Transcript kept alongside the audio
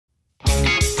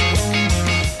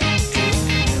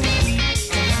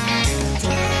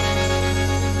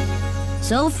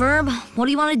So, Ferb, what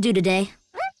do you want to do today?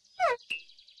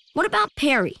 What about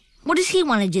Perry? What does he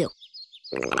want to do?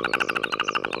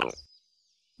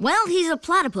 Well, he's a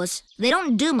platypus. They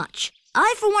don't do much.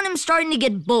 I, for one, am starting to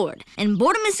get bored, and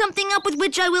boredom is something up with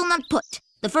which I will not put.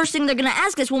 The first thing they're going to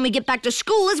ask us when we get back to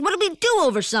school is what do we do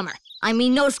over summer? I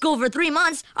mean, no school for 3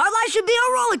 months. Our life should be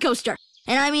a roller coaster.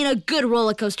 And I mean a good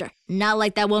roller coaster, not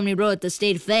like that one we rode at the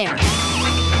state fair.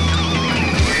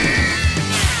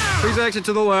 Please exit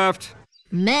to the left.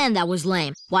 Man, that was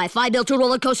lame. Why, if I built a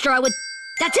roller coaster, I would...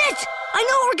 That's it! I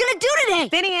know what we're gonna do today!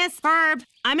 Phineas, Ferb,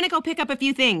 I'm gonna go pick up a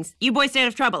few things. You boys stay out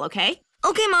of trouble, okay?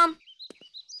 Okay, Mom.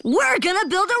 We're gonna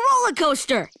build a roller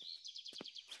coaster!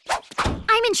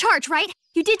 I'm in charge, right?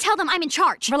 You did tell them I'm in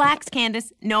charge. Relax,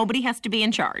 Candace. Nobody has to be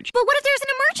in charge. But what if there's an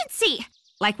emergency?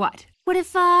 Like what? What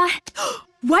if,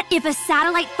 what if a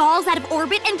satellite falls out of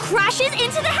orbit and crashes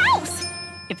into the house?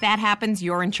 If that happens,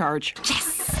 you're in charge. Yes!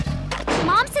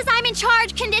 Mom says I'm in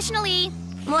charge conditionally.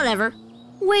 Whatever.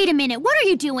 Wait a minute, what are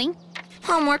you doing?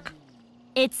 Homework.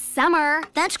 It's summer.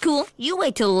 That's cool. You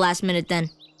wait till the last minute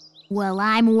then. Well,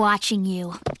 I'm watching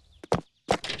you.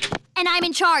 And I'm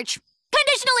in charge.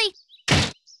 Conditionally!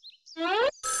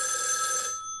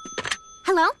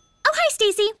 Hello? Oh, hi,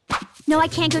 Stacy. No, I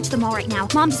can't go to the mall right now.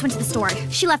 Mom just went to the store.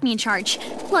 She left me in charge.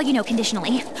 Well, you know,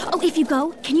 conditionally. Oh, if you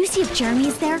go, can you see if Jeremy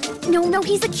is there? No,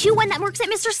 he's the cute one that works at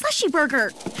Mr. Slushy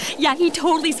Burger. Yeah, he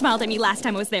totally smiled at me last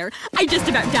time I was there. I just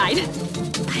about died.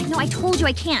 No, I told you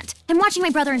I can't. I'm watching my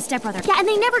brother and stepbrother. Yeah, and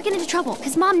they never get into trouble,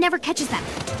 because Mom never catches them.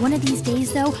 One of these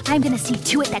days, though, I'm gonna see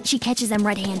to it that she catches them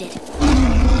red-handed.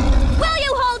 Will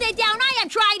you hold it down? I am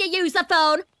trying to use the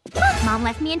phone. Mom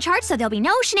left me in charge, so there'll be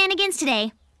no shenanigans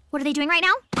today. What are they doing right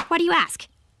now? Why do you ask?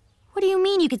 What do you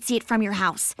mean you could see it from your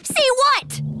house? See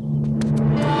what?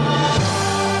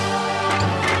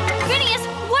 Phineas,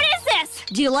 what is this?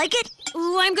 Do you like it?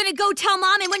 Ooh, I'm gonna go tell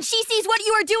Mom, and when she sees what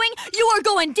you are doing, you are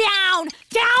going down!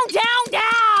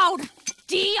 Down!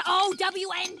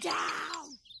 D-O-W-N,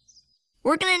 down!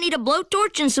 We're gonna need a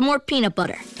blowtorch and some more peanut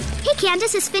butter. Hey,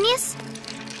 Candace, is Phineas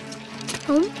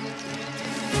home?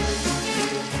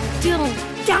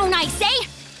 Down, I say!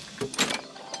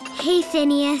 Hey,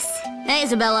 Phineas. Hey,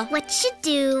 Isabella. What you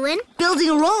doing? Building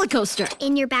a roller coaster.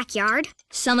 In your backyard?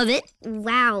 Some of it.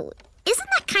 Wow. Isn't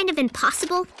that kind of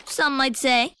impossible? Some might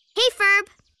say. Hey, Ferb.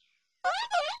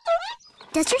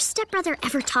 Does your stepbrother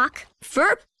ever talk?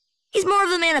 Ferb? He's more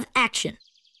of a man of action.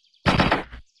 I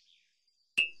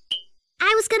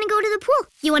was gonna go to the pool.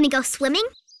 You wanna go swimming?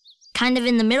 Kind of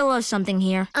in the middle of something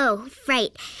here. Oh, right.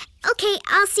 Okay,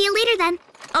 I'll see you later then.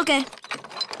 Okay.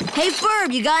 Hey,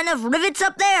 Ferb, you got enough rivets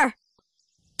up there?